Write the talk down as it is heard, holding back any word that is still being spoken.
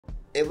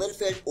Ever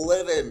felt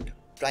overwhelmed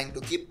trying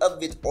to keep up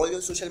with all your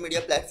social media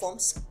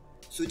platforms?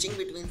 Switching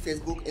between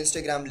Facebook,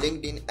 Instagram,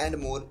 LinkedIn, and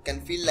more can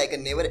feel like a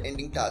never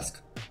ending task,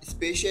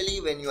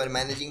 especially when you are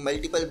managing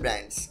multiple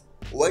brands.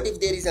 What if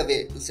there is a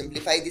way to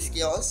simplify this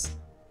chaos?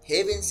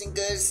 Hey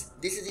WinSyncers,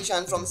 this is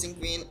Ishan from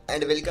SyncWin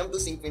and welcome to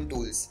SyncWin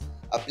Tools,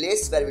 a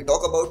place where we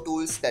talk about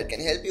tools that can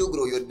help you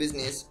grow your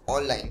business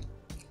online.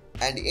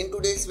 And in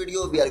today's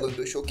video, we are going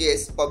to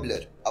showcase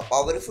Publer, a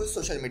powerful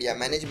social media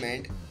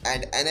management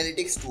and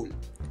analytics tool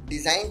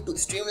designed to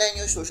streamline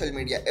your social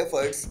media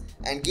efforts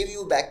and give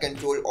you back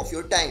control of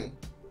your time.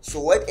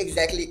 So what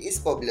exactly is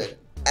Publer?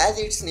 As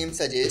its name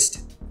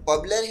suggests,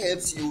 Publer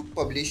helps you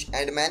publish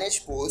and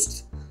manage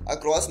posts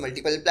across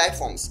multiple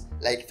platforms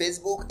like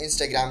Facebook,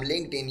 Instagram,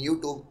 LinkedIn,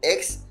 YouTube,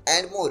 X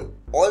and more,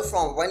 all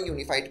from one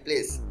unified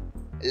place.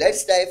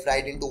 Let's dive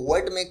right into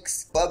what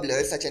makes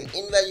Publer such an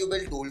invaluable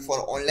tool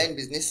for online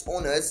business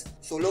owners,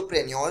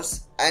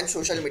 solopreneurs, and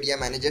social media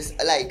managers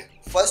alike.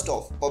 First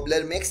off,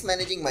 Publer makes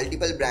managing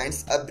multiple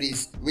brands a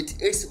breeze with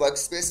its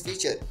workspace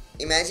feature.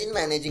 Imagine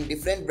managing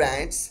different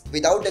brands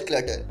without the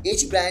clutter.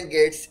 Each brand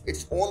gets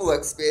its own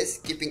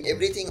workspace, keeping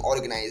everything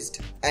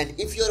organized. And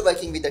if you're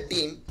working with a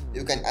team,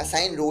 you can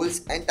assign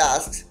roles and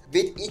tasks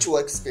with each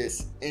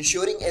workspace,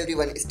 ensuring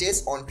everyone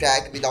stays on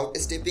track without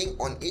stepping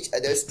on each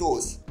other's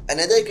toes.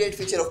 Another great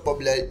feature of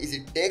Publer is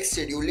it takes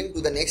scheduling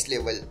to the next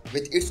level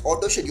with its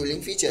auto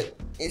scheduling feature.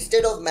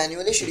 Instead of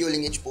manually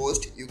scheduling each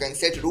post, you can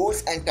set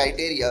rules and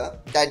criteria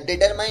that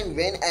determine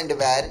when and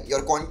where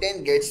your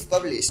content gets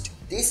published.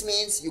 This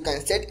means you can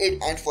set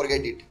it and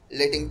forget it,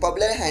 letting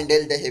Publer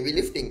handle the heavy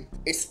lifting.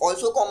 It's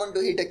also common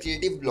to hit a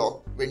creative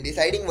block when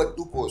deciding what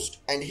to post,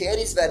 and here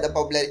is where the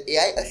Publer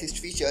AI Assist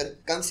feature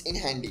comes in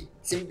handy.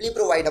 Simply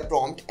provide a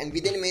prompt and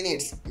within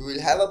minutes you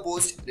will have a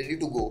post ready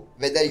to go.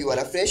 Whether you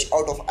are fresh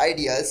out of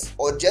ideas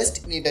or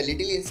just need a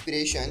little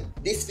inspiration,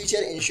 this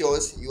feature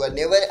ensures you are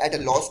never at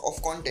a loss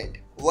of content.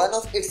 One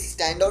of its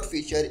standout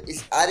features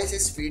is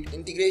RSS feed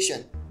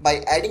integration.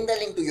 By adding the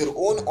link to your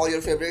own or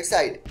your favorite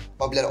site,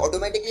 Publer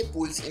automatically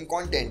pulls in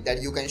content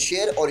that you can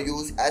share or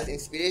use as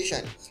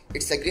inspiration.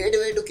 It's a great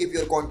way to keep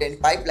your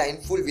content pipeline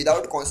full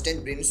without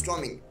constant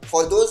brainstorming.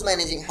 For those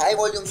managing high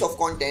volumes of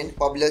content,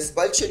 Publer's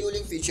bulk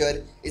scheduling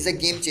feature is a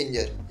game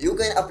changer. You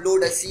can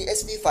upload a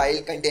CSV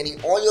file containing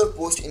all your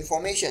post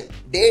information,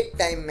 date,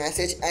 time,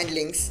 message and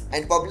links,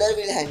 and Publer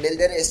will handle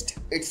the rest.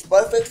 It's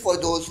perfect for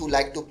those who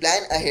like to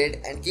plan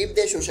ahead and keep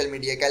their social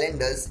media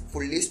calendars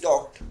fully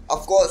stocked.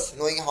 Of course,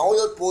 knowing how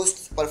your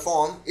posts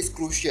perform is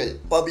crucial.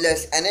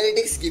 Publer's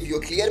analytics give you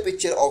a clear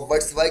picture of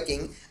what's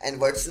working and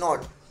what's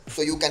not,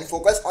 so you can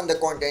focus on the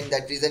content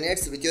that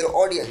resonates with your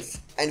audience.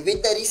 And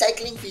with the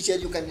recycling feature,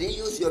 you can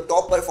reuse your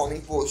top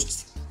performing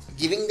posts,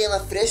 giving them a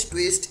fresh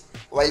twist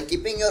while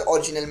keeping your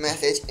original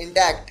message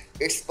intact.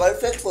 It's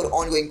perfect for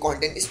ongoing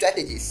content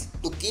strategies.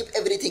 To keep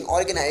everything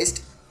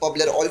organized,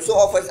 Publer also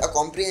offers a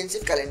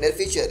comprehensive calendar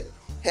feature.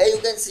 Here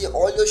you can see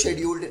all your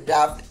scheduled,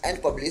 draft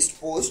and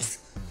published posts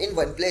in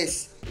one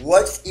place.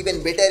 What's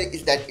even better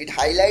is that it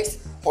highlights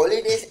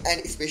holidays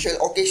and special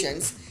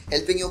occasions,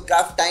 helping you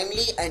craft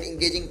timely and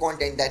engaging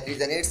content that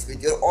resonates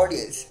with your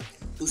audience.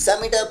 To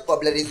sum it up,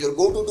 Publer is your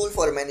go-to tool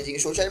for managing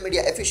social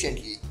media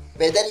efficiently.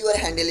 Whether you are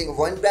handling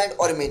one brand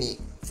or many,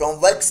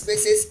 from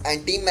workspaces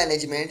and team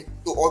management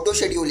to auto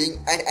scheduling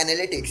and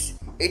analytics,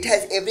 it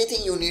has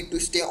everything you need to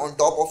stay on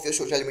top of your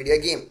social media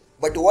game.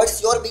 But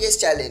what's your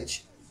biggest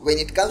challenge when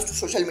it comes to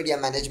social media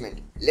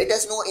management? Let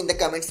us know in the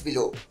comments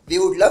below. We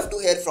would love to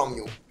hear from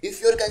you.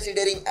 If you are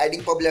considering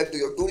adding Publer to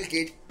your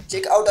toolkit,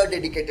 check out our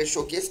dedicated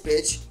showcase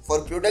page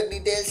for product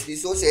details,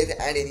 resources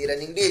and any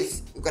running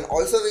deals. You can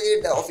also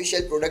visit the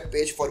official product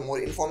page for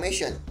more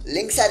information.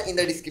 Links are in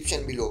the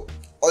description below.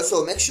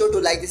 Also, make sure to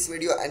like this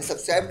video and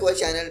subscribe to our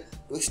channel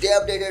to stay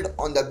updated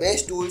on the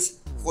best tools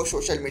for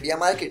social media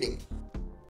marketing.